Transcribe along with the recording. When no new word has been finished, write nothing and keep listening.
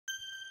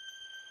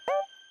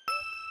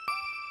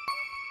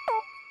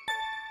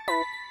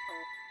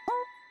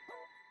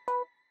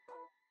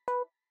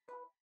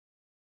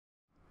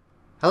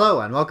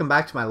Hello and welcome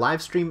back to my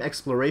live stream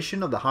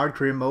exploration of the hard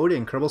career mode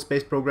in Kerbal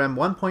Space Program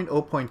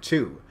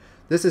 1.0.2.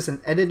 This is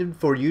an edited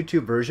for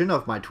YouTube version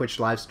of my Twitch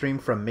live stream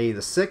from May the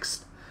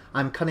 6th.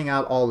 I'm cutting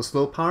out all the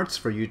slow parts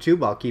for YouTube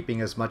while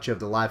keeping as much of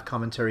the live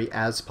commentary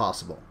as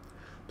possible.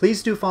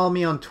 Please do follow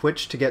me on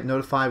Twitch to get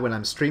notified when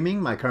I'm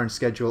streaming. My current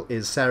schedule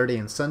is Saturday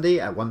and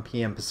Sunday at 1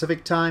 p.m.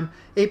 Pacific Time,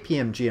 8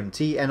 p.m.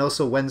 GMT, and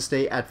also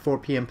Wednesday at 4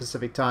 p.m.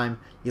 Pacific Time,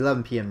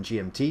 11 p.m.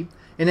 GMT.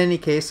 In any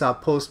case, I'll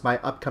post my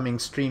upcoming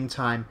stream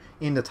time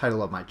in the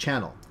title of my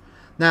channel.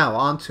 Now,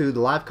 on to the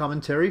live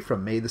commentary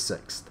from May the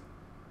 6th.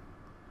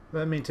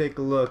 Let me take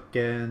a look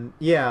and...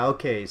 yeah,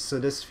 okay, so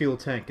this fuel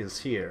tank is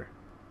here.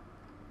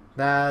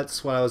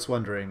 That's what I was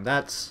wondering.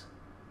 That's...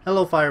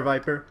 hello, Fire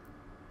Viper.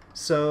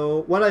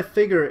 So, what I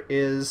figure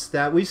is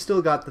that we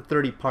still got the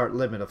 30 part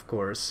limit, of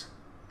course.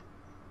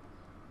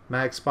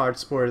 Max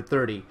parts for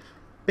 30.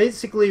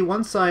 Basically,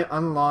 once I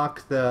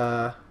unlock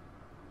the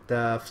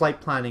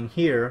flight planning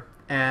here,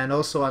 and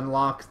also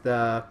unlock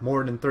the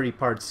more than 30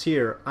 parts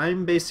here,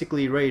 I'm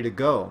basically ready to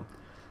go.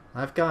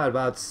 I've got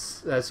about...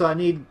 so I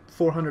need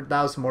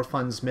 400,000 more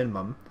funds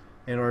minimum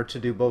in order to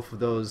do both of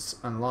those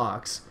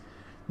unlocks.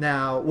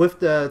 Now, with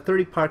the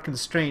 30 part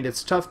constraint,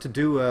 it's tough to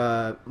do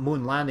a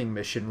moon landing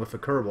mission with a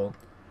Kerbal,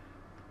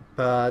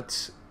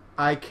 but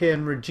I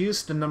can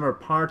reduce the number of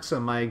parts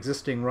on my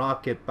existing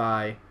rocket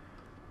by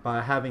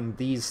having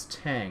these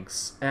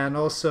tanks, and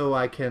also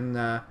I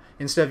can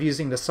instead of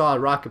using the solid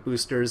rocket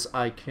boosters,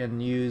 I can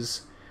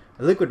use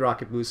liquid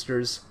rocket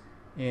boosters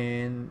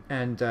and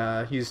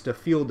use the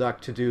fuel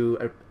duct to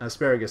do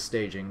asparagus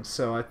staging.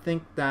 So I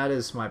think that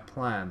is my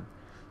plan.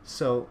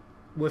 So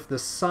with the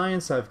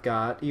science I've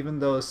got, even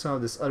though some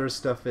of this other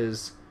stuff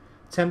is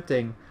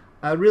tempting,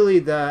 really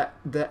the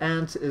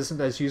ant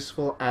isn't as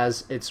useful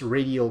as its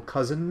radial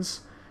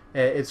cousins.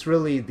 It's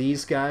really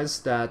these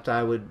guys that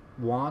I would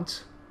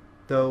want,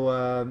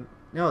 though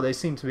no, they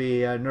seem to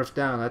be nerfed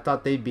down. I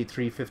thought they'd be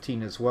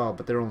 315 as well,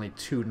 but they're only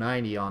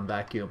 290 on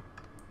vacuum.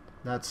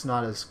 That's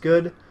not as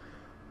good,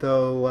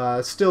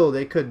 though still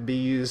they could be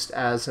used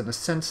as an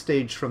ascent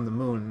stage from the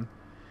moon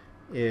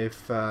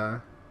if...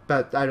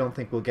 but I don't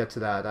think we'll get to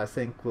that. I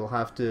think we'll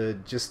have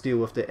to just deal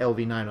with the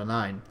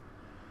LV-909.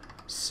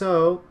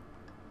 So,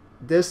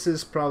 this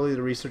is probably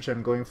the research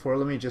I'm going for.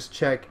 Let me just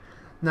check.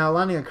 Now,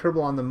 landing a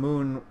Kerbal on the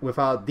moon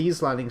without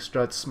these landing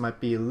struts might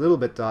be a little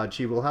bit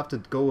dodgy. We'll have to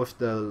go with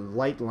the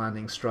light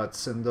landing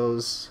struts, and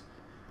those...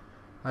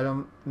 I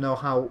don't know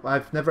how...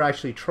 I've never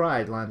actually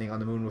tried landing on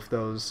the moon with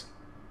those.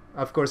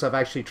 Of course, I've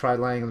actually tried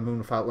landing on the moon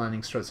without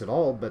landing struts at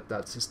all, but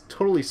that's a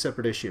totally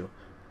separate issue.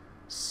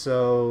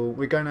 So,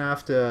 we're going to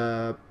have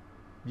to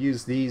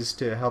use these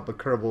to help a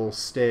Kerbal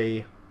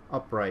stay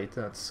upright.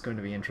 That's going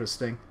to be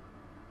interesting.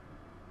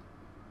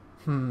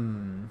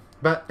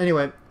 But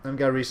anyway, I'm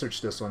going to research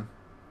this one.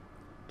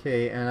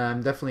 Okay, and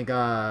I'm definitely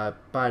gonna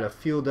buy the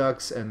fuel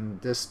ducts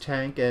and this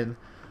tank, and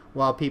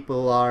while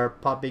people are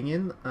popping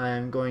in,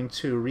 I'm going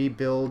to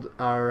rebuild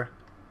our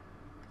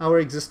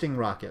existing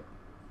rocket.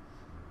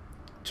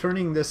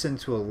 Turning this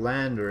into a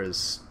lander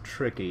is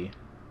tricky.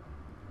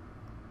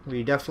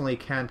 We definitely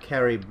can't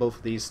carry both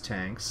of these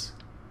tanks.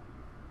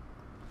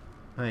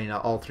 I mean,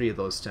 all three of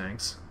those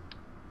tanks.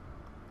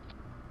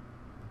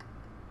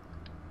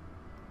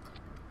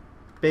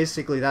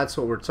 Basically, that's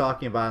what we're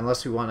talking about,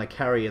 unless we want to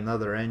carry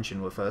another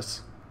engine with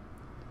us.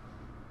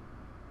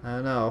 I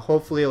don't know.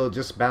 Hopefully, it'll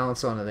just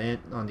balance on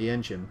the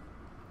engine.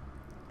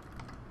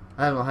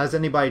 I don't know. Has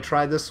anybody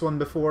tried this one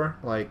before?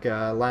 Like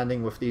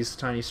landing with these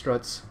tiny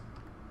struts?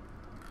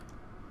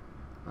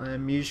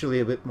 I'm usually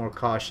a bit more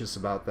cautious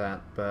about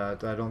that,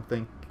 but I don't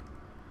think...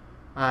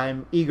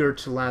 I'm eager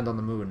to land on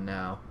the moon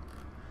now.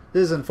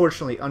 This is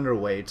unfortunately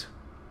underweight.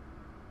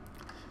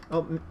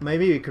 Oh,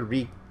 maybe we could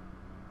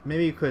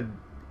maybe you could...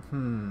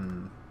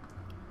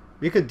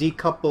 we could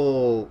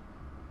decouple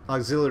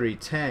auxiliary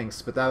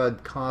tanks, but that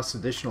would cost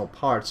additional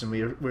parts, and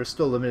we're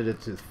still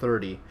limited to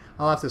 30.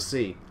 I'll have to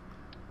see.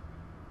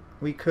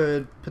 We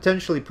could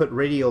potentially put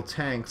radial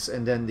tanks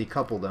and then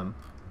decouple them,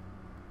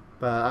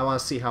 but I want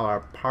to see how our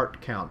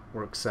part count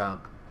works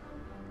out.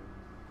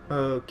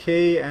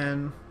 Okay,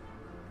 and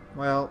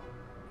well,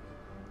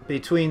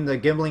 between the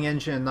gimbling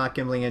engine and not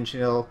gimbling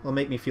engine, it'll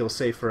make me feel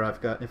safer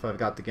if I've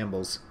got the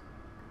gimbals.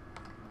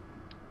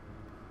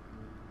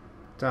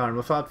 Darn,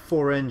 without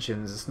 4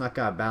 engines, it's not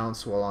gonna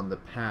balance well on the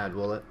pad,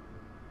 will it?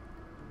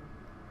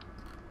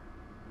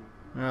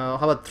 How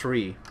about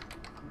 3?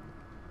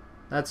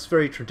 That's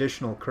very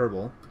traditional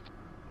Kerbal.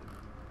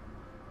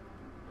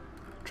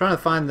 Trying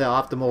to find the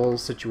optimal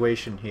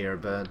situation here,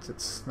 but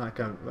it's not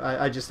gonna...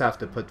 I just have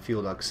to put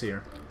fuel ducts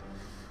here.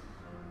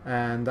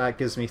 And that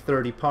gives me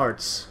 30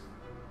 parts.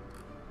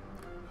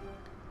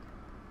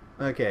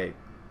 Okay,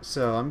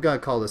 so I'm gonna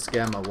call this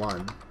Gamma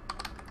 1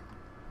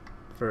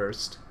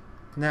 first.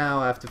 Now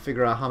I have to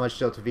figure out how much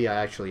Delta V I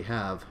actually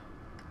have.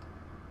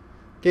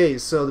 Okay,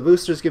 so the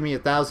boosters give me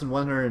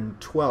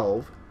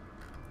 1,112.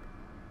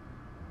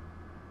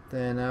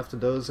 Then after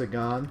those are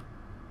gone...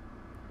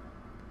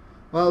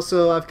 well,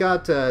 so I've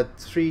got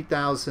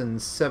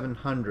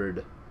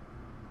 3,700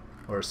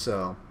 or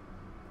so.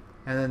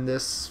 And then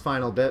this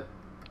final bit,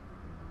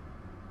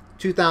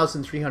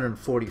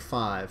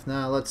 2,345.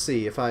 Now let's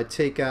see, if I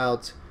take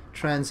out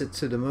transit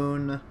to the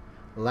moon,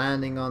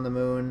 landing on the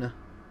moon,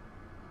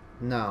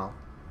 no,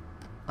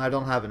 I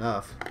don't have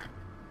enough.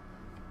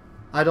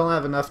 I don't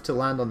have enough to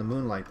land on the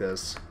moon like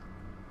this.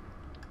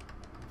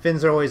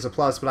 Fins are always a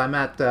plus, but I'm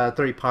at the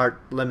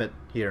 30-part limit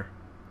here.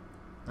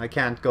 I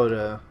can't go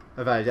to...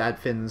 If I add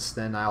fins,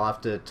 then I'll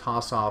have to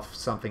toss off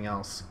something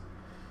else.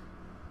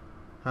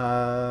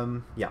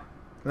 Yeah.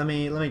 Let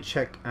me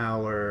check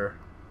our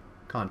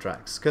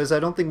contracts, because I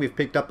don't think we've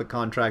picked up a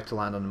contract to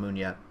land on the moon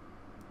yet.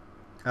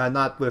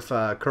 Not with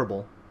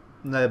Kerbal.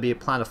 That'd be a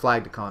plant a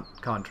flag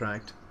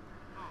contract.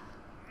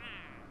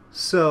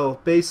 So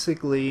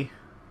basically,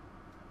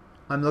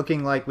 I'm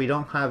looking like we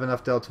don't have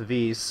enough Delta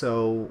V,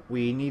 so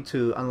we need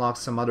to unlock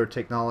some other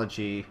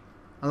technology.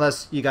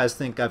 Unless you guys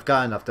think I've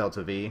got enough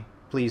Delta V,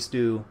 please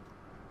do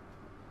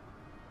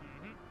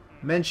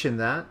mention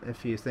that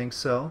if you think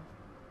so.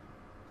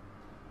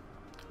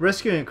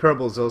 Rescuing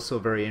Kerbal is also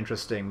very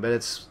interesting, but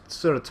it's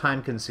sort of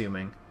time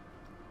consuming.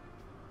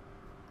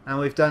 And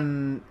we've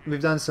done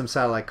some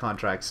satellite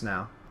contracts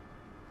now.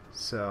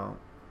 So,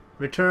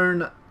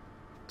 return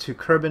to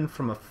Kerbin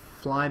from a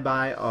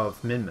flyby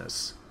of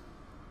Minmus.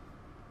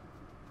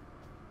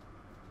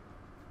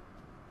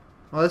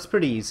 Well, that's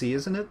pretty easy,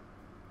 isn't it?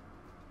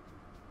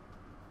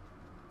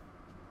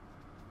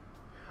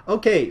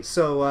 Okay,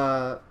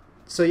 so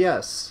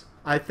yes,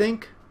 I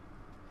think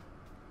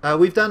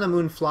we've done a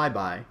moon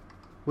flyby.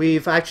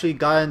 We've actually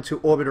gotten to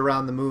orbit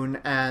around the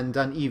moon and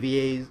done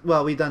EVAs.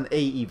 Well, we've done a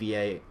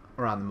EVA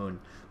around the moon.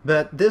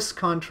 But this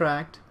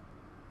contract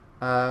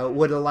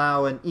would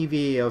allow an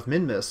EVA of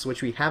Minmus,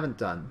 which we haven't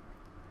done.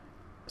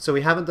 So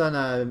we haven't done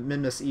a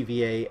Minmus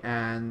EVA,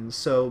 and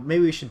so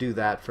maybe we should do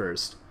that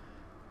first.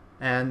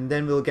 And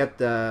then we'll get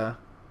the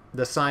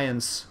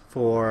science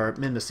for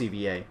Minmus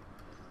EVA.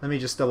 Let me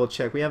just double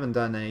check. We haven't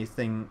done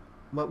anything.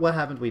 What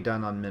haven't we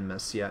done on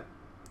Minmus yet?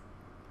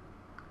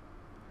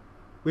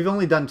 We've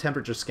only done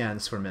temperature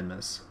scans for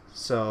Minmus,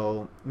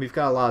 so we've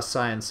got a lot of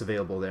science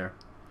available there.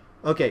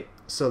 Okay,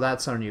 so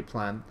that's our new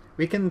plan.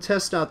 We can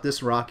test out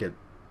this rocket.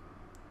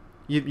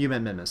 You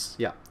meant Minmus,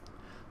 yeah.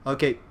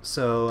 Okay,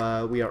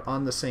 so we are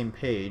on the same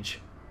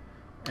page,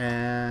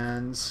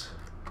 and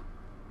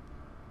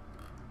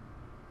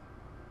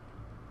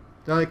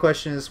the only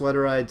question is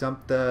whether I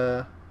dump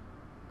the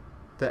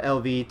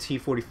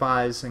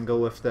LV-T45s and go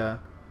with the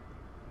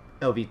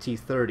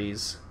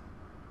LV-T30s.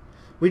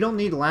 We don't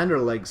need lander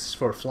legs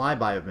for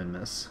flyby of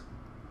Minmus.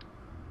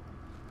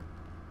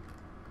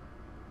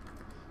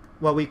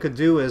 What we could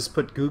do is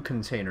put goo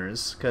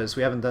containers, because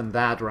we haven't done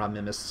that around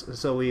Minmus,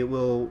 so we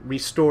will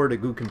restore the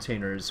goo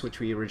containers, which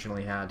we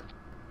originally had.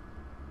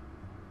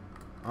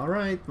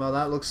 Alright, well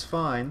that looks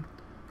fine.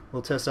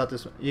 We'll test out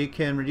this one. You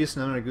can reduce the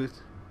number of goo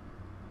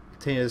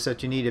containers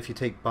that you need if you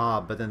take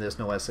Bob, but then there's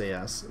no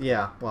SAS.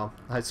 Yeah, well,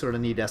 I sort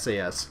of need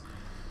SAS.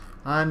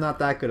 I'm not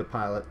that good a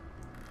pilot.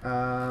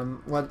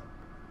 What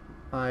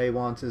I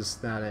want is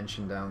that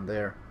engine down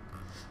there.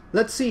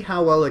 Let's see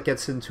how well it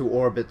gets into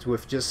orbit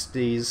with just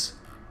these,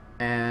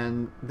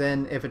 and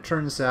then if it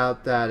turns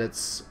out that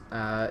it's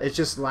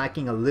just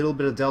lacking a little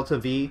bit of Delta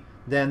V,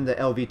 then the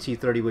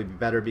LVT-30 would be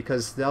better,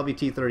 because the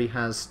LVT-30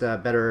 has the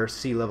better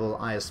sea level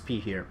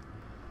ISP here.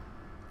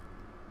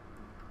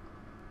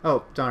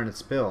 Oh darn,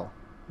 it's Bill.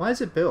 Why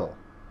is it Bill?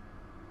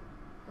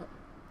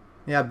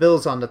 Yeah,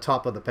 Bill's on the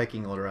top of the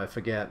pecking order, I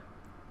forget.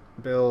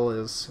 Bill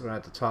is right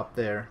at the top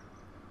there.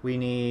 We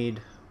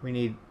need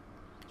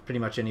pretty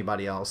much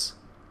anybody else.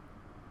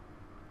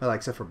 Well,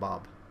 except for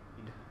Bob.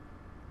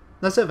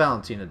 Let's have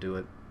Valentina do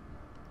it.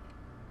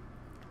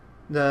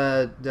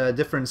 The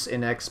difference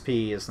in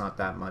XP is not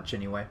that much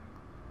anyway.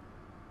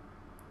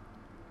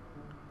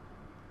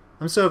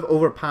 I'm sort of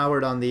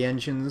overpowered on the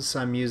engines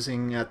I'm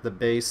using at the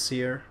base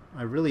here.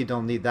 I really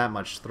don't need that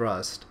much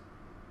thrust.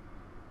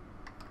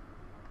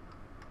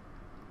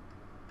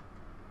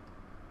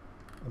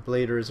 The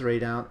blader is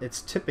right out.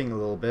 It's tipping a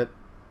little bit.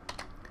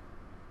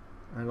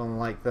 I don't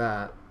like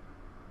that.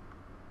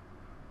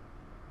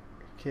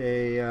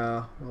 Okay,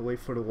 we'll wait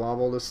for the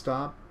wobble to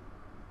stop.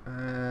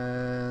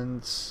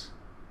 And...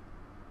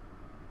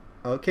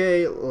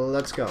 okay,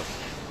 let's go.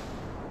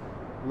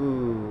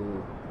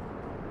 Ooh.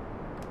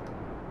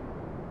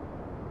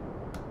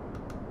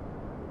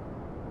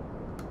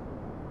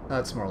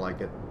 That's more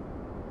like it.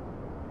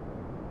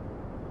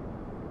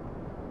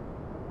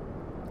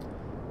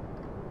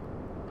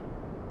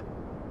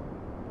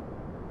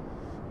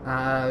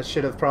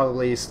 Should have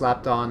probably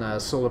slapped on a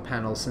solar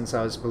panel since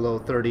I was below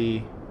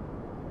 30.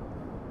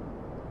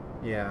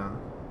 Yeah.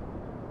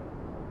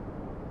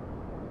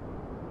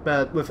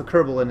 But with a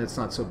Kerbal in, it's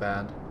not so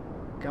bad.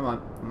 Come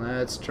on,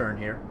 let's turn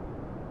here.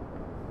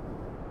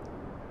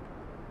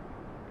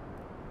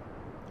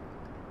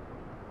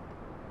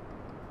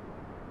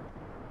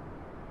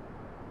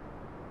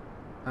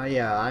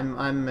 Yeah,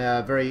 I'm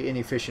very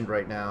inefficient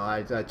right now.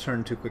 I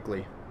turned too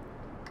quickly.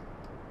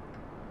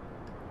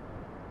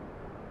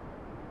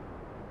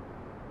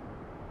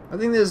 I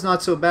think this is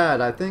not so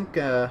bad. I think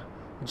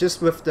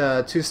Just with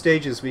the 2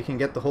 stages we can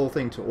get the whole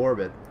thing to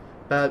orbit.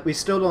 But we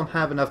still don't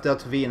have enough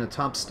delta V in the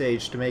top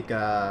stage to make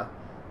a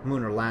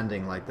lunar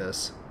landing like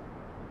this.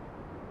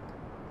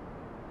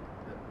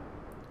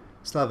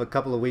 Still have a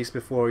couple of weeks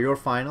before your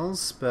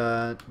finals,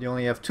 but you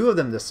only have 2 of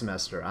them this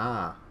semester.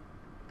 Ah.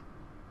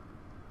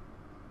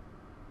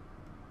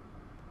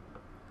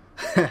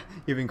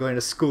 You've been going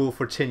to school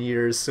for 10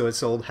 years, so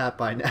it's old hat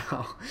by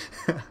now.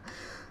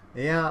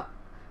 Yeah.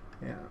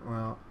 Yeah,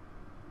 well.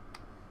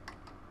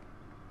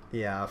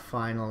 Yeah,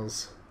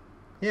 finals.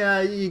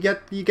 Yeah, you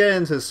get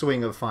into the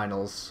swing of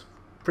finals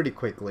pretty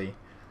quickly.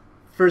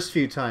 First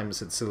few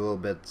times it's a little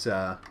bit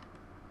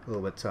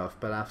tough,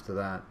 but after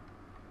that,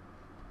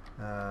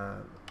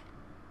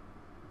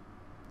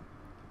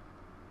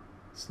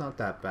 it's not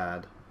that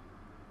bad.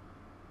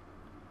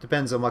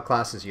 Depends on what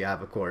classes you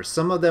have, of course.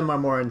 Some of them are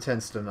more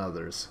intense than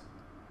others.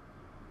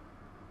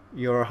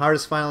 Your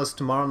hardest final is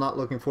tomorrow. Not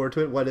looking forward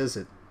to it. What is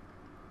it?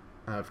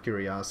 Out of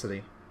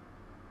curiosity.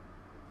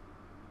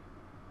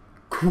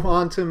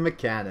 Quantum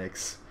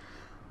mechanics.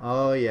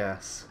 Oh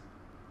yes.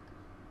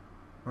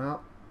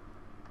 Well,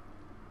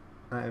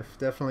 I've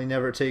definitely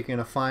never taken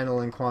a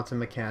final in quantum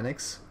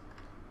mechanics,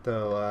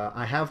 though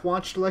I have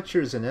watched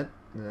lectures in it.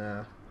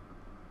 I've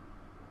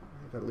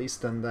at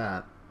least done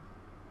that.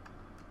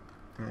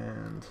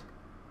 And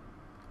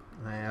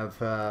I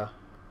have, I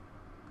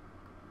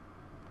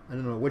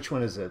don't know, which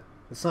one is it?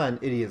 It's not an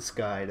idiot's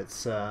guide,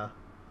 it's,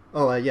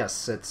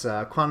 yes, it's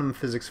Quantum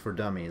Physics for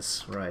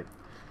Dummies, right.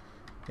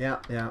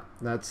 Yeah,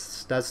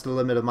 that's the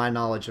limit of my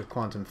knowledge of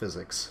quantum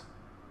physics.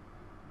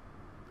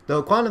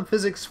 Though Quantum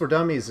Physics for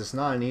Dummies is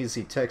not an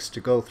easy text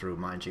to go through,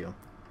 mind you.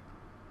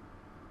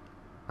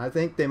 I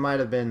think they might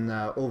have been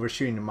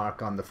overshooting the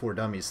mark on the for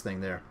dummies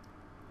thing there.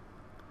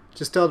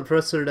 Just tell the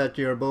professor that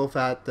you're both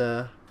at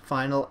the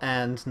final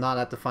and not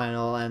at the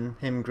final, and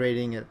him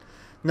grading it.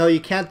 No, you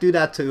can't do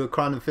that to a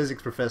quantum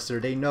physics professor.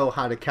 They know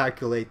how to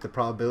calculate the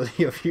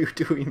probability of you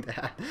doing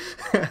that.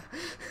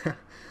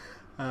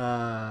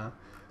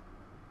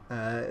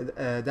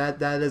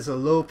 That is a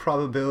low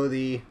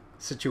probability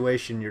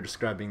situation you're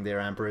describing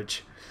there,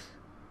 Amperage.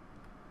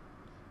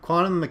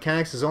 Quantum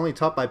mechanics is only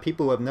taught by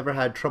people who have never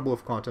had trouble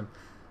with quantum.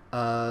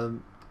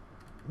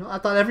 No, I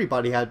thought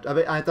everybody had. I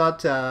mean, I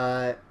thought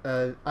I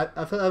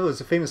thought it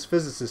was a famous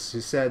physicist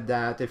who said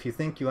that if you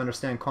think you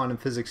understand quantum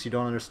physics, you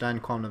don't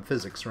understand quantum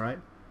physics, right?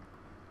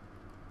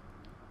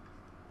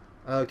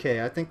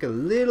 Okay, I think a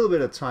little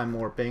bit of time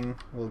warping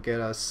will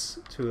get us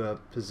to a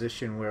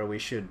position where we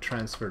should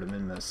transfer to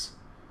Minmus.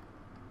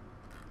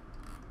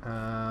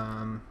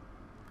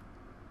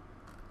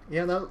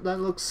 Yeah, that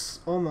looks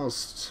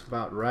almost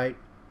about right.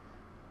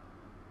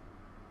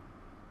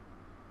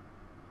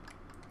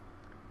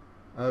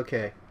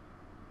 Okay,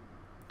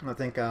 I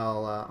think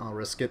I'll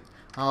risk it.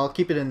 I'll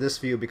keep it in this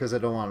view because I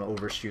don't want to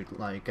overshoot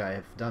like I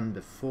have done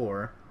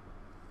before.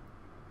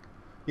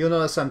 You'll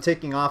notice I'm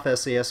taking off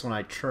SAS when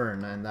I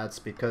turn, and that's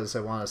because I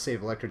want to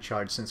save electric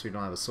charge since we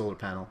don't have a solar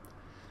panel.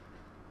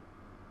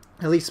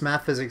 At least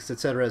math, physics,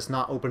 etc. is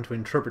not open to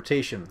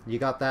interpretation. You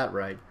got that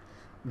right.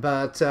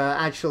 But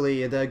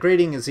actually, the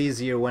grading is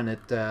easier when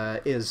it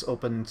is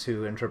open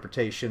to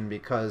interpretation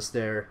because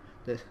they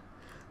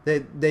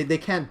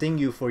can't ding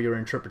you for your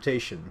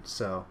interpretation.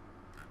 So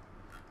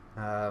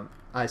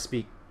I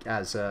speak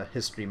as a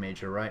history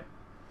major, right?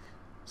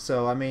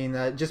 So I mean,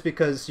 just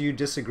because you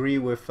disagree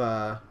with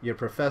your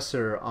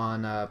professor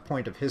on a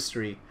point of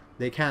history,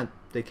 they can't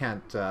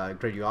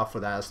grade you off for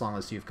that as long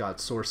as you've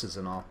got sources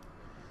and all,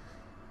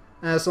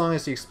 and as long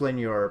as you explain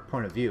your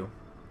point of view.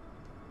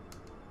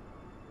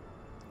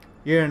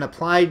 You're in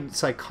applied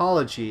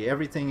psychology.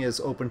 Everything is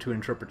open to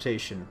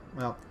interpretation.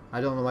 Well, I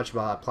don't know much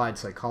about applied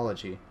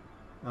psychology.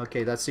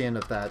 Okay, that's the end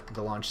of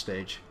the launch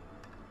stage.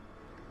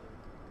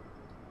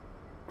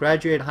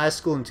 Graduate high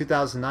school in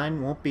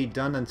 2009, won't be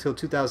done until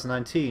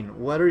 2019.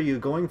 What are you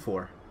going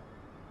for?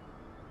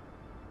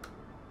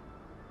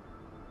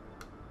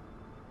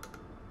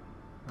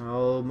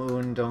 Oh,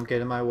 moon, don't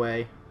get in my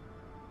way.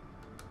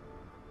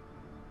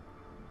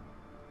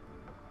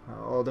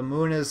 Oh, the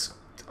moon is...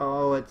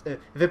 Oh, if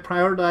it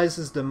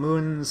prioritizes the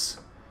moon's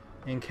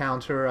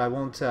encounter, I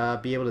won't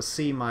be able to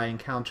see my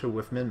encounter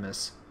with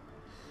Minmus.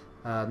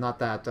 Not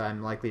that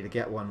I'm likely to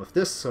get one with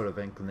this sort of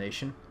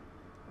inclination.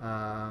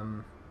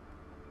 Oh,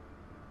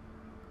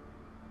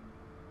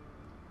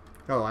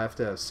 I have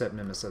to set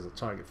Minmus as a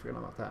target. Forget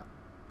about that.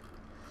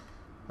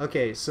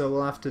 Okay, so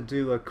we'll have to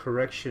do a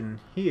correction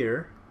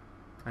here.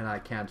 And I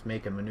can't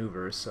make a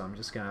maneuver, so I'm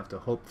just going to have to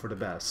hope for the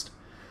best.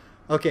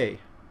 Okay.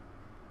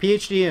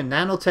 PhD in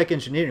nanotech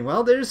engineering.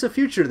 Well, there's a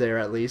future there,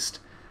 at least.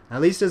 At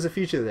least there's a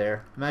future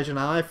there. Imagine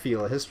how I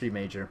feel, a history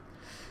major.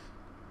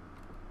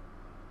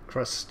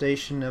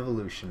 Crustacean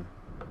evolution.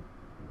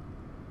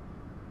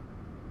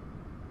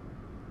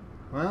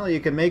 Well, you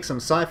can make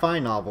some sci-fi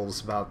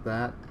novels about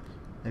that,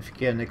 if you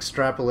can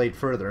extrapolate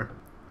further.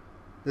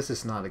 This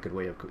is not a good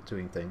way of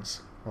doing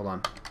things. Hold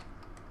on.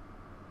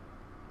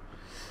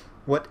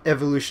 What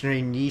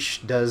evolutionary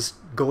niche does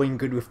going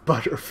good with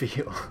butter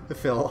feel?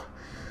 Phil?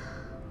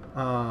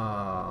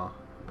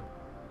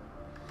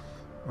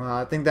 Well,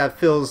 I think that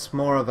fills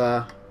more of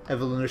a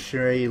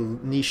evolutionary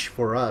niche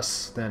for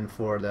us than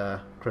for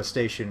the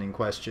crustacean in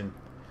question.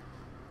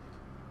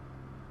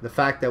 The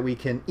fact that we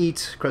can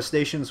eat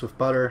crustaceans with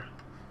butter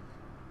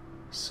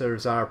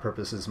serves our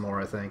purposes more,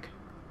 I think.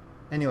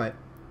 Anyway,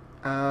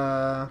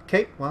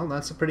 okay, well,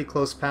 that's a pretty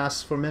close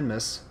pass for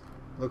Minmus.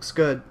 Looks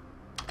good.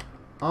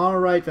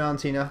 Alright,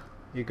 Valentina,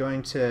 you're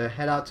going to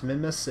head out to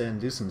Minmus and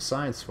do some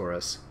science for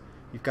us.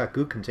 You've got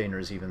goo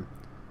containers, even.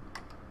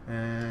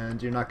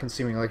 And you're not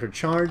consuming electric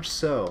charge,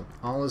 so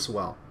all is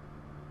well.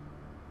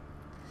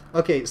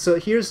 Okay, so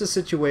here's the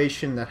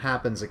situation that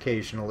happens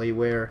occasionally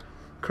where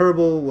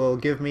Kerbal will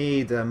give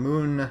me the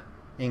moon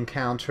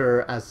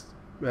encounter as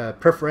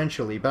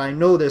preferentially, but I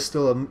know there's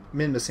still a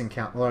Minmus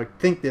encounter, or I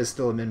think there's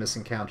still a Minmus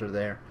encounter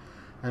there.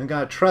 I'm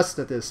gonna trust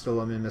that there's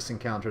still a Minmus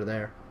encounter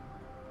there.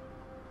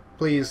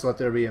 Please let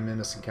there be a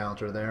Minmus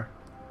encounter there.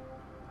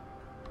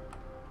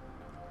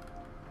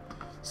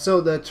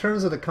 So the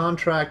terms of the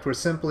contract were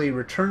simply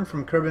return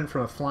from Kerbin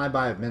from a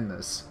flyby of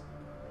Minmus.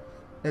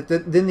 It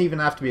didn't even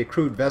have to be a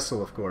crewed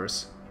vessel, of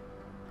course.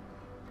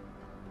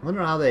 I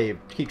wonder how they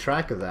keep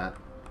track of that.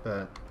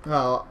 But,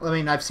 well, I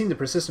mean, I've seen the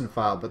persistent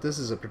file, but this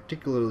is a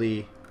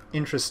particularly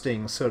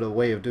interesting sort of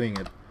way of doing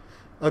it.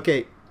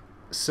 Okay,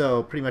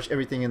 so pretty much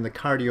everything in the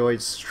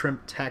cardioid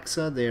shrimp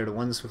taxa, they are the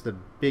ones with the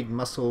big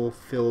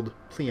muscle-filled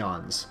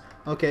pleons.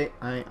 Okay,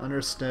 I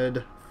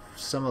understood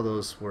some of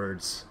those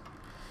words.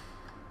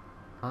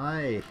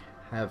 I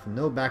have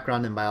no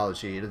background in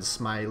biology. It is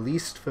my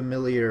least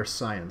familiar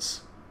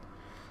science.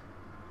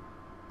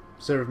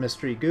 Observe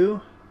mystery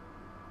goo.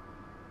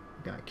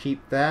 Gotta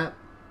keep that.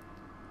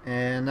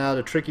 And now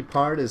the tricky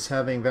part is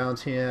having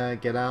Valentina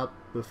get out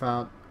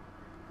without...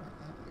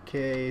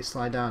 Okay,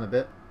 slide down a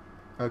bit.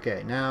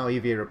 Okay, now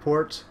EVA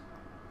report.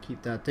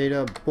 Keep that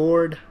data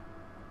aboard.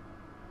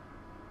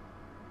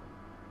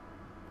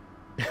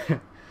 The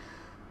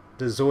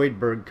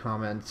Zoidberg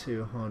comment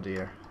too. Oh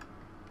dear.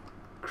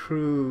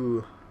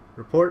 Crew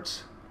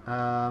report.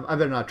 I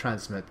better not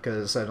transmit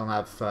because I don't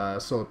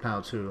have solar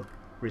panel to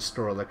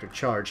restore electric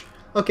charge.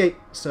 Okay,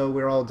 so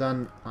we're all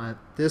done at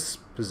this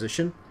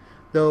position.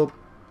 Though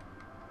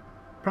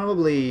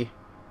probably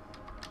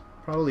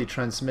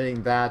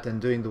transmitting that and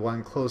doing the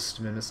one close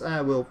to Minmus.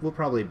 We'll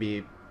probably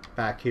be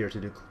back here to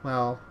do.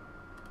 Well,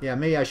 yeah,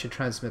 maybe I should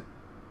transmit.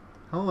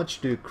 How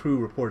much do crew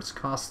reports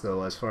cost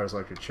though, as far as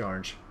electric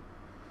charge?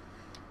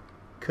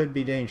 Could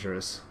be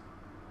dangerous.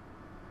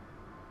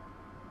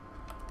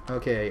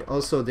 Okay,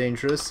 also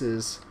dangerous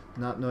is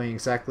not knowing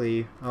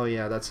exactly. Oh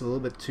yeah, that's a little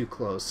bit too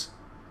close.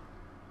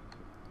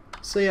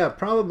 So yeah,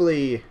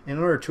 probably in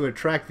order to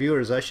attract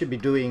viewers, I should be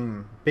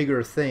doing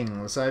bigger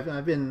things.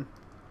 I've been,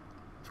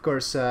 of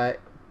course,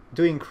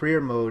 doing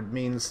career mode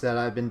means that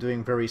I've been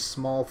doing very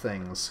small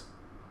things.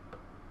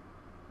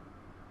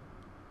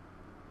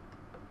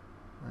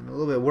 I'm a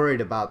little bit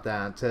worried about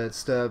that.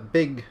 It's the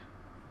big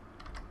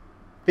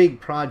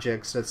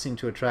projects that seem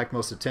to attract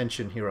most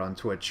attention here on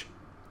Twitch.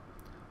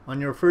 On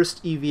your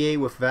first EVA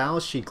with Val,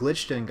 she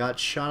glitched and got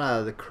shot out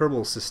of the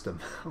Kerbal system.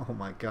 Oh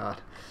my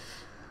god.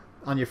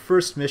 On your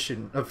first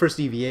mission, first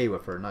EVA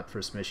with her, not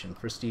first mission,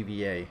 first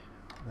EVA.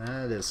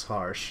 That is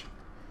harsh.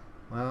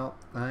 Well,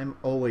 I'm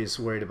always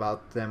worried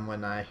about them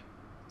when I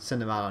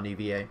send them out on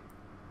EVA.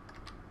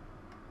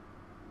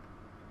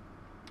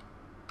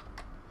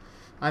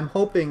 I'm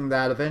hoping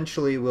that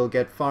eventually we'll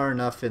get far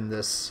enough in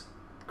this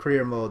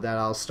career mode that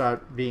I'll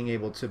start being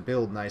able to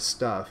build nice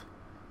stuff.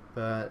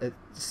 But it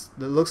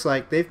looks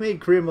like they've made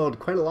career mode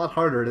quite a lot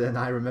harder than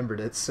I remembered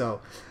it, so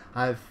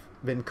I've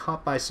been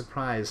caught by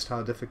surprise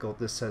how difficult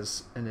this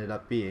has ended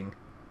up being.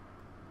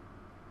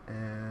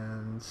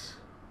 And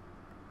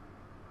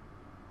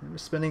we're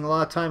spending a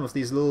lot of time with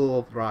these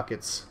little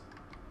rockets.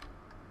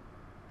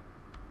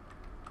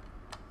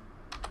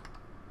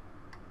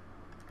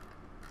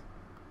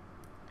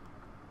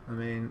 I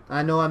mean,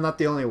 I know I'm not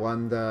the only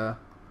one. The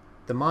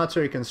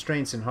monetary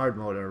constraints in hard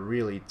mode are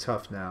really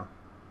tough now.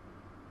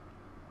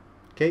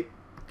 Okay,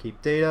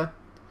 keep data.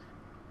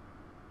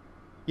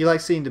 You like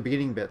seeing the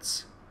beginning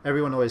bits.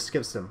 Everyone always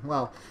skips them.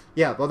 Well,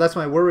 yeah, well that's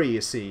my worry, you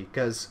see,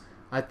 because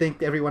I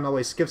think everyone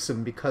always skips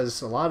them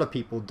because a lot of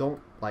people don't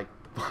like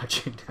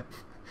watching them.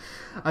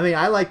 I mean,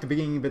 I like the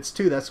beginning bits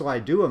too, that's why I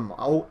do them.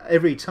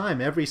 Every time,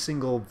 every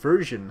single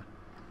version,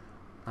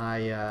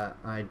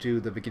 I do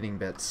the beginning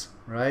bits,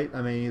 right?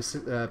 I mean,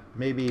 you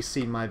maybe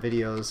seen my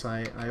videos,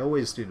 I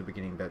always do the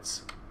beginning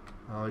bits.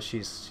 Oh,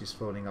 she's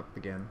floating up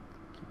again.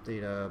 Keep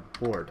data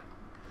aboard.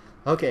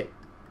 Okay.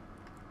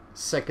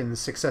 Second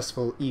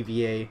successful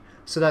EVA.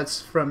 So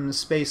that's from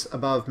space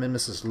above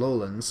Minmus's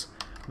lowlands.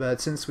 But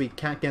since we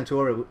can't get into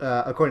orbit,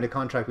 according to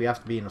contract, we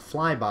have to be in a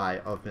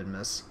flyby of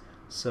Minmus.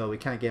 So we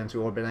can't get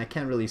into orbit, and I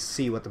can't really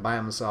see what the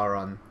biomes are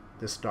on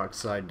this dark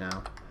side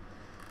now.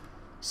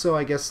 So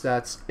I guess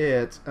that's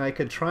it. I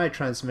could try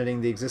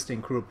transmitting the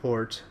existing crew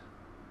report.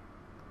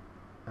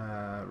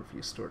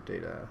 Review stored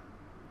data.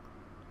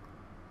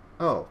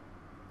 Oh.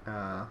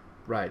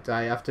 Right,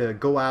 I have to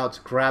go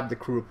out, grab the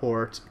crew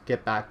report,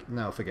 get back.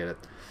 No, forget it.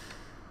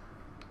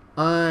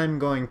 I'm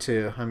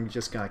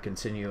just gonna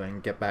continue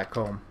and get back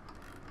home.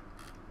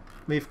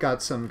 We've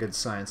got some good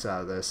science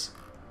out of this.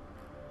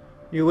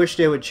 You wish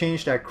they would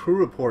change that crew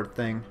report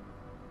thing.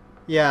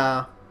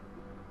 Yeah.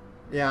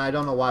 Yeah, I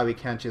don't know why we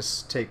can't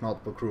just take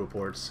multiple crew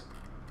reports.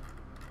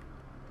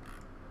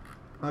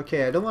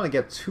 Okay, I don't want to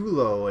get too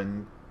low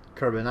in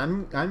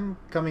Kerbal. I'm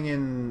coming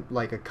in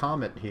like a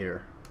comet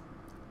here.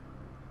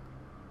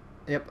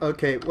 Yep,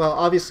 okay. Well,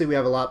 obviously we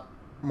have a lot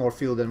more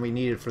fuel than we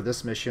needed for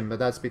this mission, but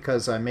that's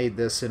because I made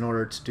this in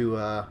order to do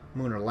a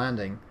lunar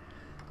landing.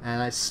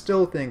 And I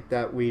still think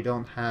that we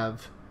don't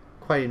have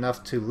quite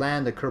enough to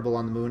land the Kerbal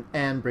on the moon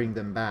and bring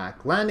them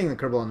back. Landing the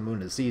Kerbal on the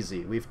moon is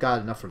easy. We've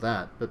got enough for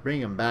that, but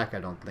bringing them back, I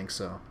don't think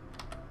so.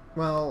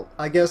 Well,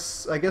 I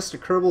guess the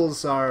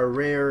Kerbals are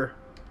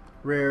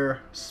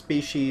rare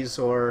species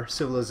or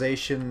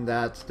civilization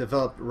that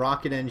developed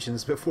rocket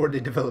engines before they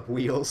developed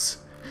wheels.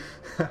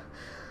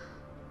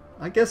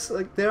 I guess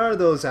like there are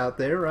those out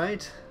there,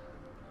 right?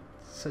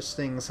 Such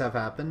things have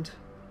happened.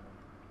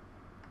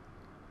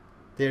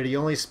 They're the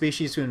only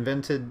species who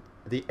invented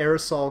the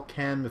aerosol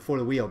can before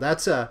the wheel.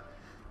 That's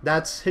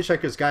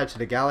Hitchhiker's Guide to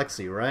the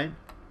Galaxy, right?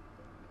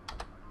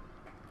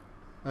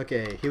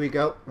 Okay, here we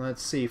go.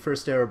 Let's see.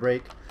 First aero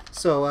brake.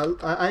 So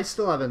I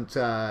still haven't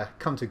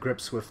come to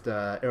grips with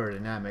the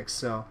aerodynamics.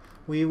 So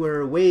we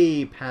were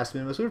way past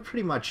minimums. We were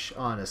pretty much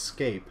on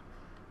escape.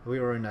 We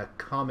were in a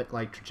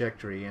comet-like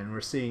trajectory, and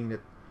we're seeing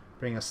it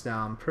bring us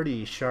down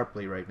pretty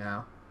sharply right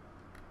now.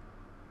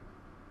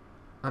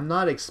 I'm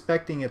not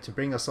expecting it to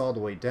bring us all the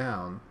way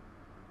down.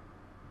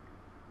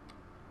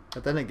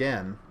 But then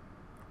again,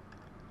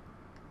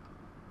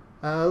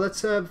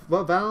 let's have,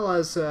 well, Val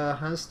has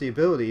the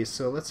ability,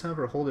 so let's have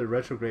her hold it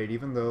retrograde,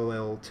 even though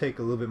it'll take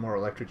a little bit more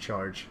electric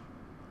charge.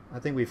 I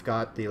think we've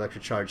got the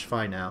electric charge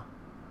fine now.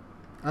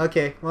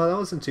 Okay, well, that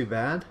wasn't too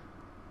bad.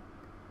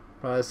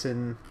 Brought us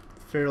in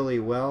fairly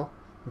well.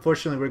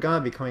 Unfortunately, we're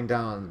gonna be coming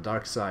down on the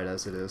dark side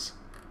as it is.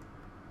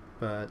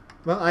 But,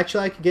 well,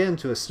 actually I could get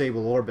into a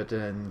stable orbit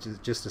and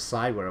just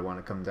decide where I want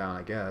to come down,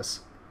 I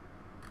guess.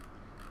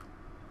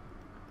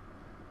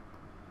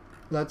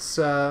 Let's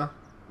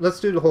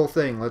do the whole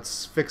thing.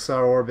 Let's fix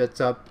our orbit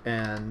up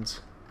and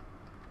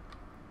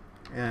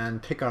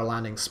pick our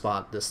landing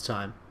spot this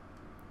time.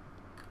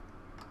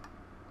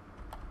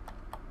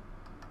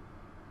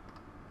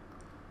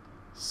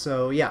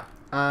 So yeah,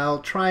 I'll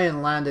try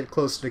and land it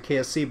close to the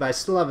KSC, but I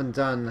still haven't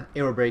done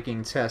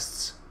aerobraking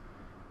tests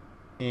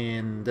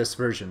in this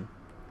version.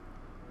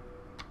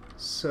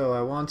 So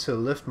I want to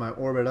lift my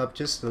orbit up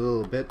just a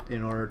little bit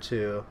in order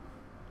to,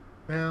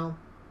 well,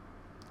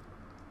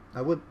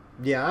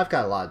 yeah, I've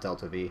got a lot of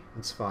delta V.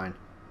 It's fine.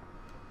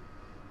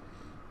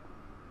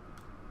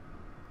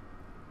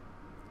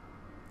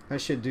 I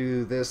should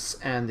do this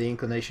and the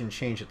inclination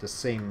change at the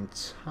same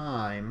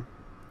time.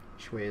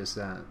 Which way is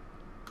that?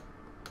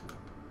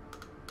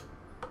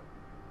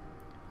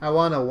 I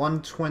want a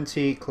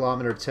 120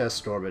 kilometer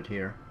test orbit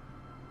here.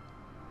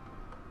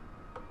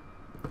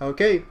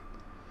 Okay,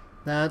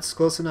 that's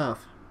close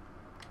enough.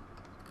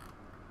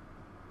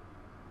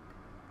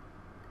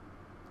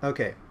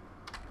 Okay.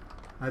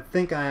 I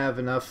think I have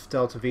enough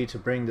delta V to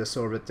bring this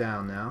orbit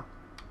down now.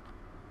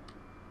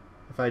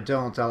 If I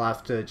don't, I'll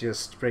have to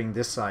just bring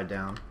this side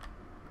down.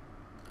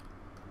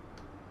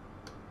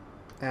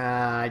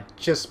 I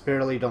just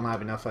barely don't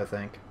have enough, I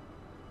think.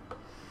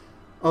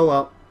 Oh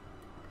well.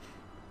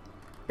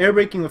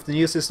 Airbraking with the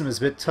new system is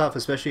a bit tough,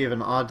 especially if you have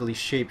an oddly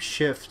shaped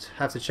shift.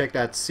 Have to check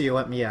that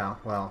COM. Yeah,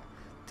 well,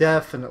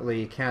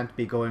 definitely can't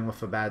be going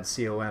with a bad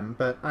COM,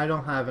 but I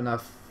don't have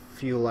enough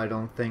fuel, I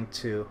don't think,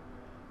 to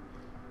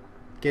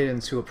get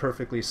into a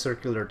perfectly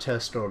circular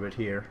test orbit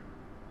here.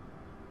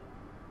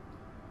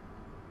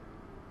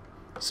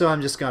 So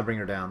I'm just gonna bring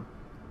her down.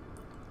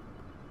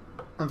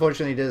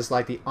 Unfortunately, it is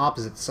like the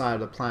opposite side of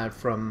the planet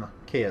from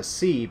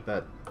KSC,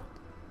 but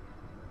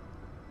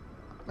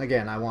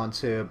again, I want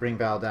to bring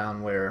Val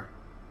down where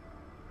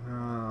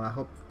I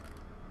hope,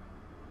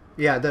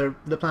 yeah, the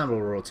planet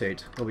will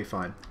rotate. We'll be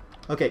fine.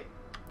 Okay,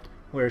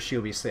 where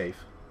she'll be safe.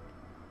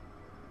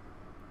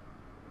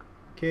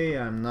 Okay,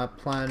 I'm not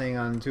planning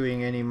on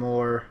doing any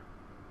more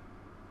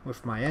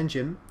with my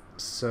engine,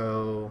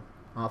 so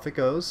off it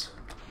goes.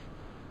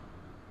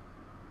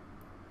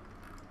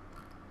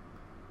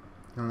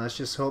 And let's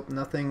just hope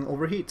nothing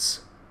overheats.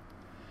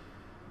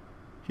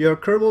 Your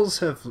Kerbals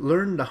have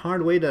learned the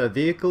hard way that a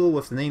vehicle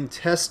with the name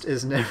Test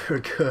is never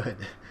good.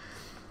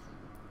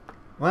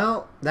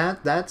 Well,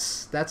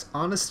 that's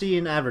honesty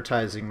in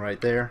advertising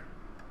right there.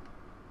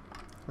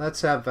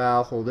 Let's have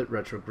Val hold it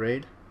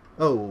retrograde.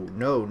 Oh,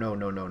 no.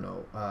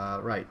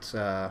 Right.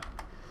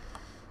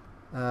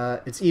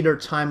 It's either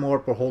time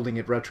warp or holding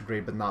it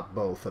retrograde, but not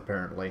both,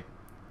 apparently.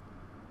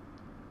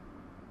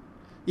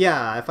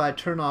 Yeah, if I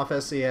turn off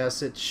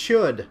SAS, it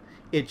should,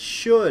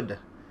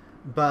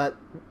 but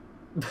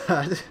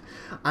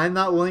I'm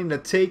not willing to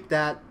take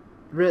that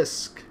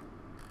risk.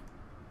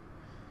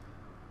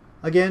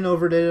 Again,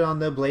 overdid it on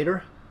the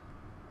blader.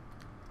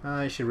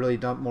 I should really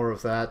dump more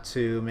of that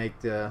to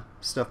make the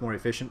stuff more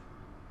efficient.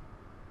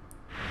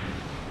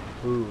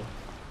 Ooh.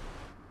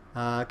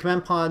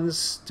 Command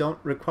pods don't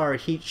require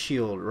heat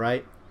shield,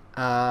 right?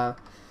 I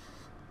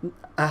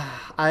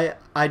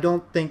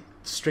don't think,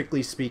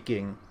 strictly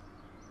speaking.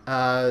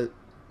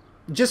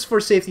 Just for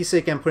safety's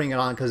sake, I'm putting it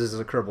on because it's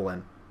a Kerbal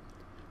in.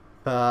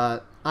 But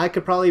I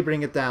could probably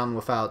bring it down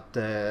without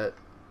the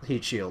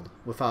heat shield,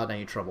 without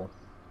any trouble.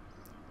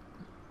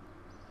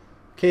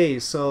 Okay,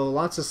 so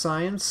lots of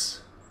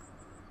science.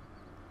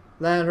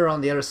 Landed her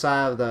on the other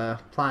side of the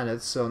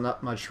planet, so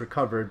not much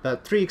recovered.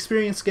 But 3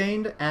 experience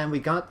gained, and we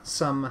got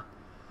some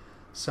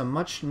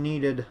much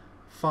needed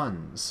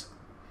funds.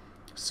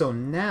 So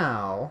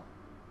now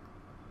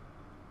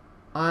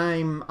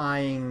I'm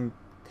eyeing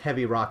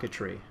heavy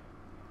rocketry.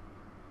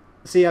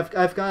 See,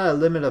 I've got a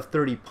limit of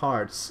 30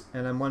 parts,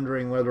 and I'm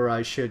wondering whether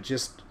I should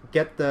just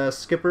get the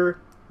skipper,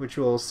 which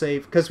will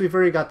save, because we've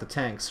already got the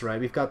tanks, right?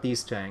 We've got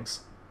these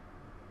tanks.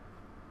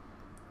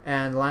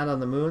 And land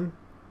on the moon.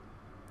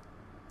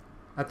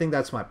 I think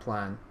that's my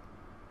plan.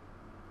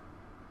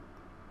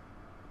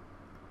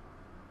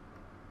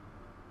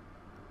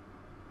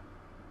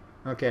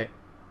 Okay.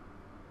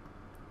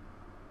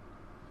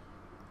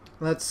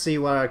 Let's see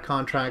what our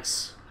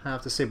contracts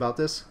have to say about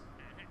this.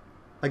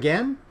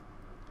 Again?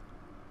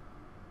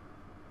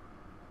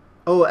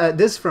 Oh,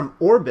 this from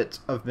orbit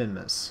of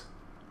Minmus.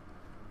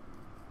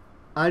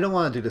 I don't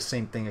want to do the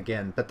same thing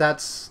again, but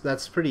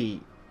that's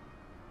pretty...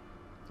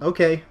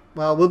 Okay,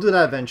 well, we'll do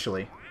that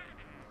eventually.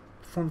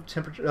 Form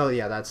temperature... Oh,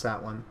 yeah, that's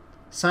that one.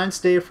 Science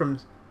data from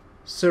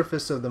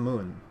surface of the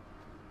moon.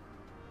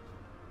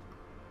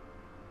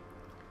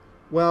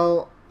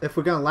 Well, if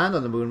we're going to land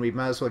on the moon, we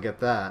might as well get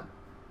that.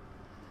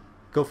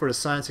 Go for the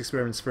science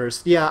experiments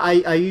first. Yeah,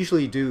 I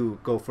usually do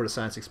go for the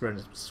science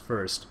experiments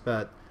first,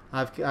 but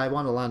I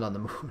want to land on the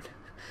moon.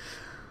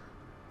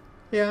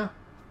 Yeah.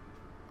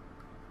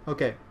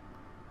 Okay.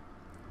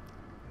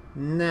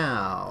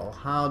 Now,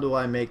 how do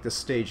I make the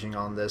staging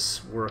on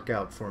this work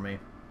out for me?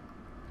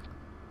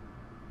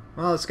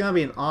 Well, it's gonna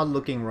be an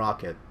odd-looking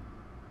rocket.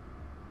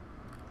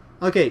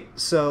 Okay,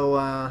 so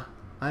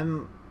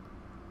I'm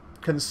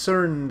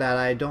concerned that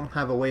I don't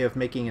have a way of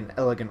making an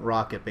elegant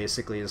rocket,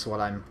 basically, is what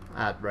I'm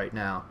at right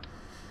now.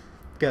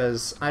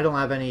 Because I don't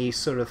have any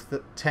sort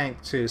of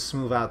tank to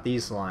smooth out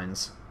these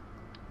lines.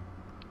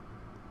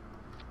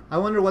 I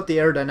wonder what the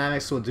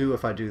aerodynamics will do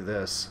if I do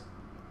this.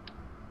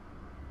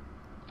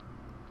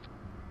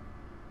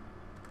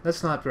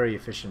 That's not very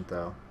efficient,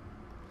 though.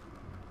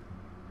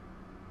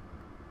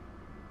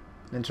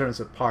 In terms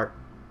of part.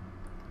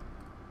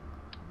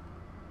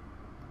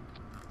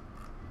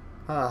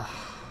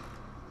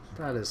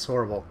 That is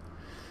horrible.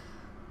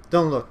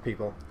 Don't look,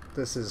 people.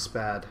 This is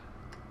bad.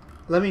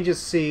 Let me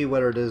just see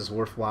whether it is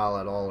worthwhile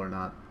at all or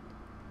not.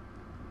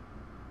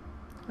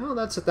 Oh,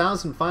 that's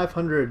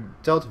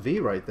 1,500 delta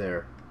V right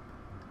there.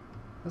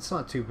 That's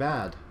not too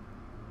bad.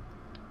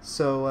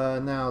 So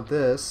now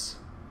this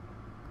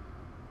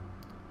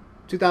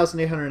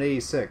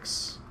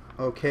 2,886.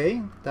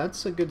 Okay,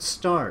 that's a good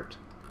start.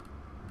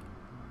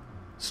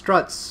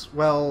 Struts.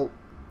 Well,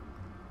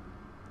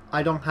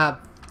 I don't have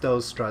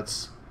those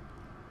struts.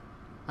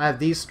 I have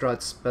these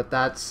struts, but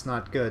that's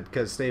not good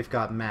because they've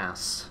got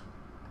mass.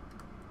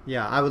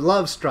 Yeah, I would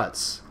love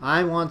struts.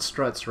 I want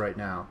struts right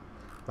now,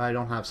 but I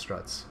don't have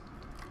struts.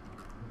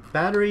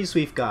 Batteries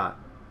we've got.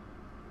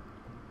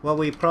 What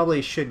we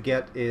probably should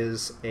get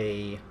is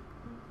a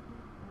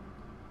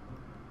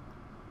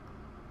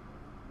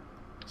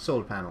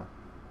solar panel.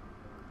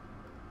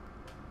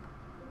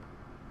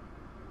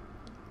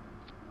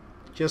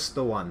 Just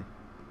the one.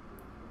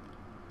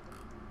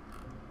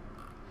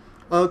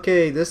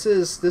 Okay, this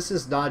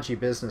is dodgy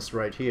business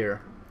right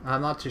here.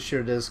 I'm not too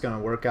sure this is gonna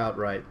work out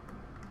right.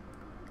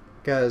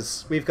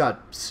 Because we've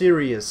got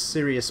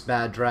serious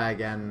bad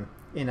drag and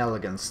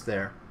inelegance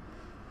there.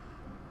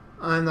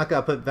 I'm not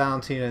gonna put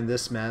Valentina in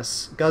this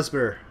mess.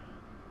 Guzber.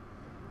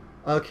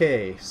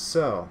 Okay,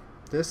 so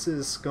this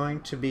is going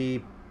to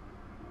be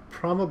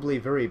probably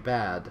very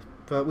bad,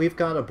 but we've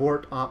got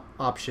abort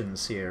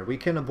options here. We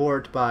can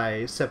abort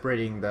by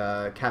separating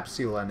the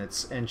capsule and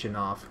its engine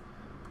off.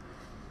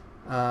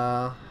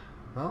 Well,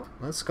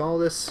 let's call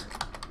this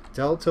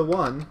Delta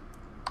 1.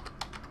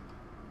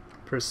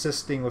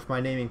 Persisting with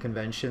my naming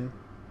convention.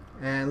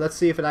 And let's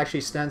see if it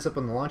actually stands up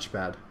on the launch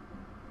pad.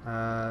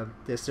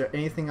 Is there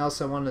anything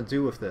else I want to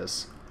do with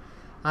this?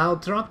 I'll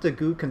drop the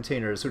goo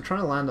containers. We're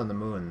trying to land on the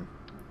moon.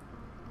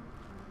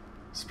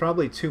 It's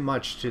probably too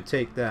much to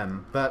take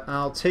them, but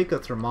I'll take a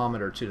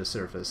thermometer to the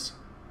surface.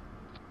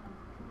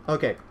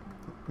 Okay,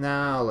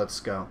 now let's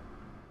go.